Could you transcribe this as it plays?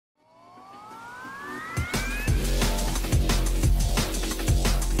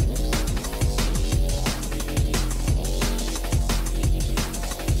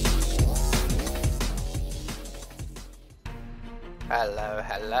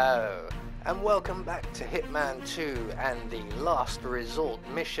Hello, and welcome back to Hitman 2 and the last resort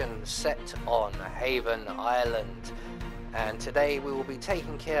mission set on Haven Island. And today we will be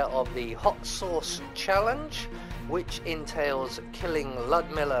taking care of the hot sauce challenge, which entails killing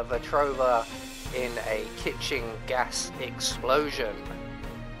Ludmilla Vetrova in a kitchen gas explosion.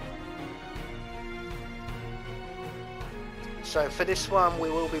 So for this one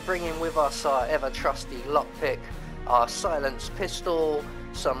we will be bringing with us our ever trusty lockpick, our silenced pistol,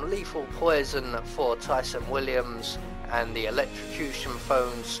 some lethal poison for Tyson Williams, and the electrocution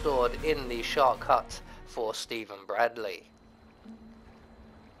phone stored in the shark hut for Stephen Bradley.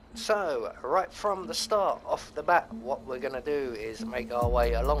 So right from the start, off the bat, what we're going to do is make our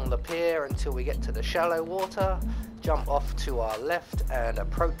way along the pier until we get to the shallow water, jump off to our left and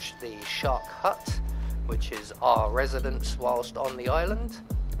approach the shark hut, which is our residence whilst on the island,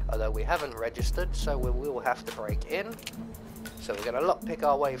 although we haven't registered, so we will have to break in. So we're going to lockpick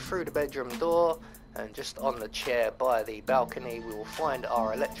our way through the bedroom door, and just on the chair by the balcony we will find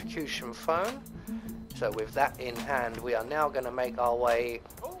our electrocution phone. So with that in hand, we are now going to make our way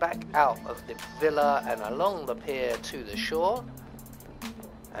back out of the villa and along the pier to the shore.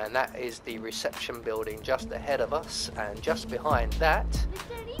 And that is the reception building just ahead of us, and just behind that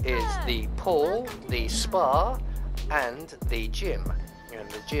is the pool, the spa and the gym. And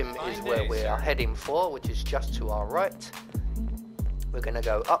the gym is where we are heading for, which is just to our right. We're going to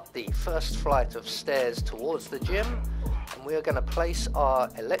go up the first flight of stairs towards the gym, and we are going to place our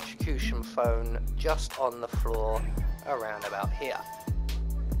electrocution phone just on the floor around about here.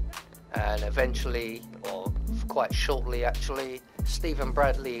 And eventually, or quite shortly actually, Stephen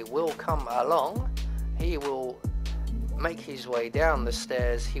Bradley will come along. He will make his way down the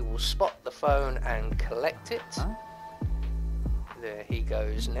stairs, he will spot the phone and collect it. There he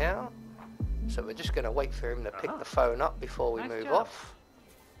goes now. So we're just going to wait for him to pick the phone up before we move off.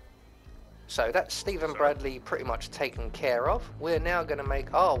 So that's Stephen Bradley pretty much taken care of. We're now going to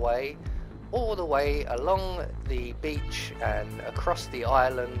make our way all the way along the beach and across the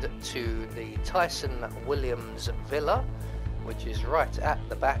island to the Tyson Williams Villa, which is right at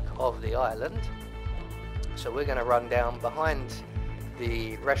the back of the island. So we're going to run down behind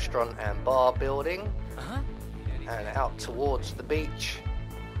the restaurant and bar building and out towards the beach.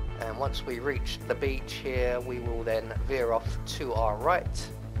 And once we reach the beach here, we will then veer off to our right,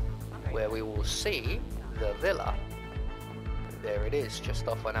 where we will see the villa. There it is, just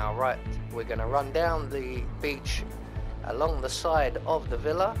off on our right. We're going to run down the beach along the side of the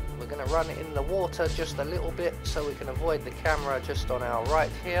villa. We're going to run in the water just a little bit so we can avoid the camera just on our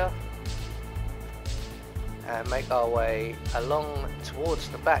right here, and make our way along towards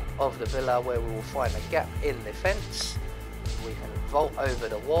the back of the villa, where we will find a gap in the fence. We can vault over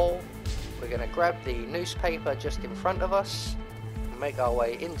the wall. We're going to grab the newspaper just in front of us and make our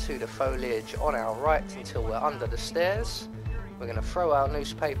way into the foliage on our right until we're under the stairs. We're going to throw our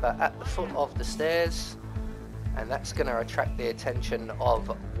newspaper at the foot of the stairs, and that's going to attract the attention of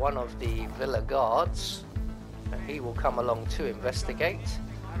one of the villa guards, and he will come along to investigate.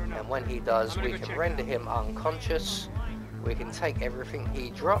 And when he does, we can render him unconscious, we can take everything he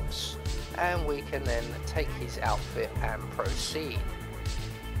drops, and we can then take his outfit and proceed.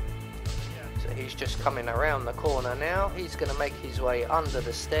 So he's just coming around the corner now. He's going to make his way under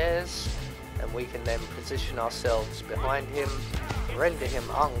the stairs, and we can then position ourselves behind him, render him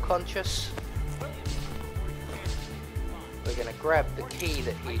unconscious. We're going to grab the key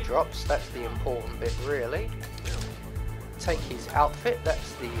that he drops, that's the important bit really. Take his outfit,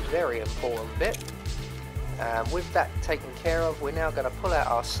 that's the very important bit. With that taken care of, we're now going to pull out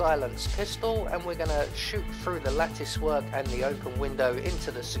our silenced pistol, and we're going to shoot through the lattice work and the open window into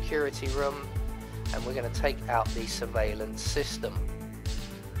the security room, and we're going to take out the surveillance system.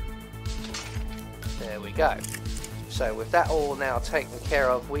 There we go. So with that all now taken care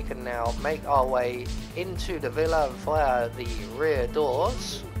of, we can now make our way into the villa via the rear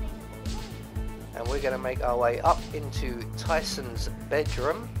doors. And we're going to make our way up into Tyson's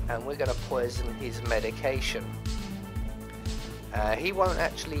bedroom, and we're going to poison his medication. He won't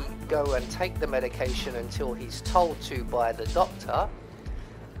actually go and take the medication until he's told to by the doctor,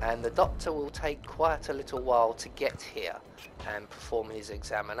 and the doctor will take quite a little while to get here and perform his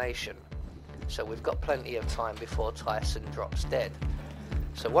examination. So we've got plenty of time before Tyson drops dead.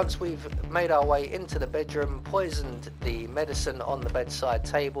 So once we've made our way into the bedroom, poisoned the medicine on the bedside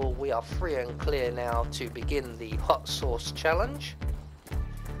table, we are free and clear now to begin the hot sauce challenge.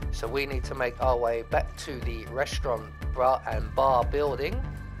 So we need to make our way back to the restaurant and bar building,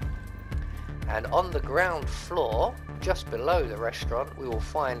 and on the ground floor, just below the restaurant, we will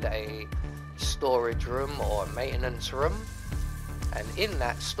find a storage room or maintenance room. And in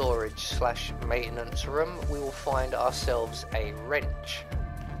that storage slash maintenance room we will find ourselves a wrench.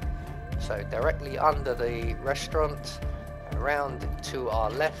 So directly under the restaurant, around to our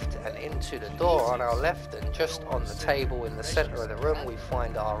left and into the door on our left, and just on the table in the center of the room we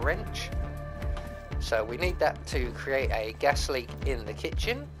find our wrench. So we need that to create a gas leak in the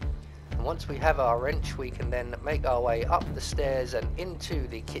kitchen. And once we have our wrench we can then make our way up the stairs and into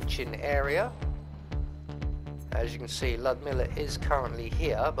the kitchen area. As you can see, Ludmilla is currently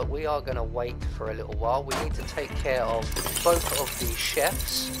here, but we are going to wait for a little while. We need to take care of both of the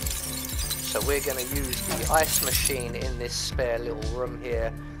chefs. So we're going to use the ice machine in this spare little room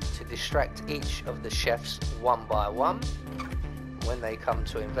here to distract each of the chefs one by one. When they come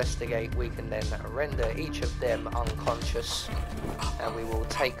to investigate, we can then render each of them unconscious, and we will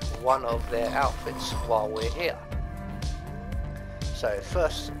take one of their outfits while we're here. So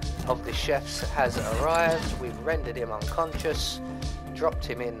first of the chefs has arrived, we've rendered him unconscious, dropped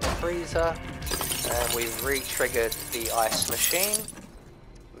him in the freezer, and we've re-triggered the ice machine.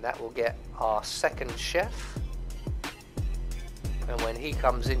 That will get our second chef, and when he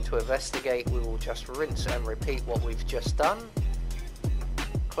comes in to investigate we will just rinse and repeat what we've just done.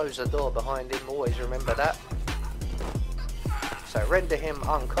 Close the door behind him, always remember that. So render him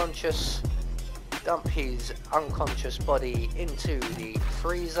unconscious, dump his unconscious body into the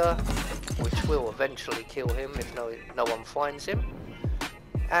freezer, which will eventually kill him if no one finds him,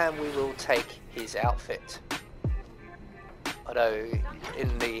 and we will take his outfit. Although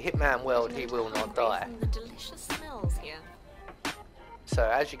in the Hitman world he will not die. So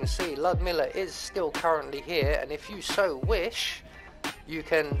as you can see, Ludmilla is still currently here, and if you so wish you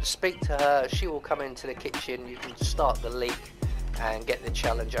can speak to her, she will come into the kitchen, you can start the leak and get the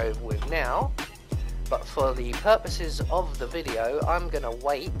challenge over with now. But for the purposes of the video I'm going to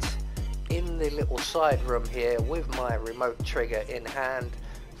wait in the little side room here with my remote trigger in hand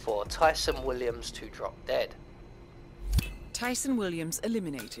for Tyson Williams to drop dead. Tyson Williams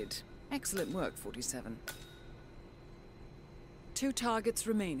eliminated. Excellent work, 47. 2 targets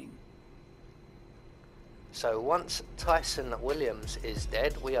remaining. So once Tyson Williams is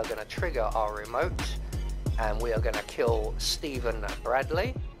dead, we are going to trigger our remote and we are going to kill Stephen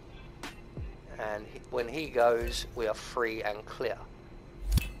Bradley. And when he goes, we are free and clear.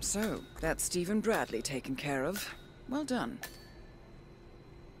 So, that's Stephen Bradley taken care of. Well done.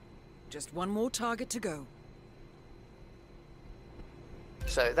 Just one more target to go.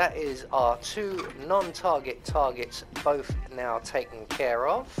 So that is our 2 non-target targets, both now taken care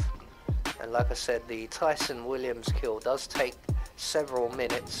of. And like I said, the Tyson Williams kill does take several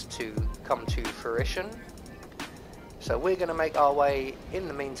minutes to come to fruition. So we're going to make our way in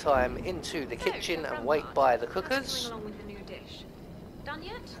the meantime into the kitchen and wait by the cookers. Along with the new dish. Done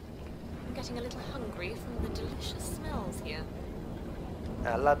yet? I'm getting a little hungry from the delicious smells here.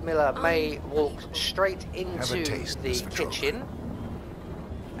 Now Ludmilla may walk straight into the kitchen,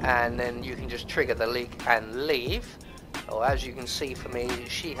 and then you can just trigger the leak and leave. Or as you can see for me,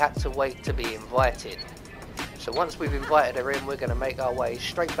 she had to wait to be invited. So once we've invited her in, we're going to make our way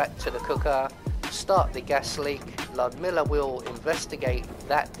straight back to the cooker, start the gas leak. Ludmilla will investigate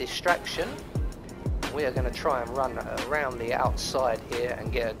that distraction. We are going to try and run around the outside here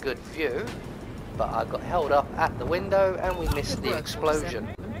and get a good view, but I got held up at the window and we missed the explosion.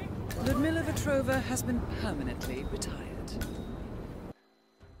 Ludmilla Vetrova has been permanently retired.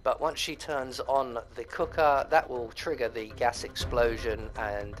 But once she turns on the cooker, that will trigger the gas explosion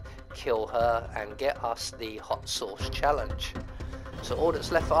and kill her and get us the hot sauce challenge. So all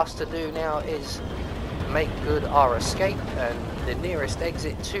that's left for us to do now is make good our escape, and the nearest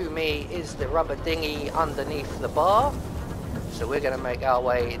exit to me is the rubber dinghy underneath the bar. So we're going to make our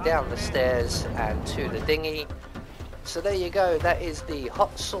way down the stairs and to the dinghy. So there you go, that is the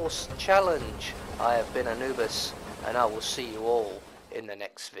hot sauce challenge. I have been Anubis, and I will see you all in the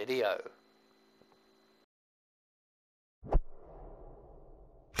next video.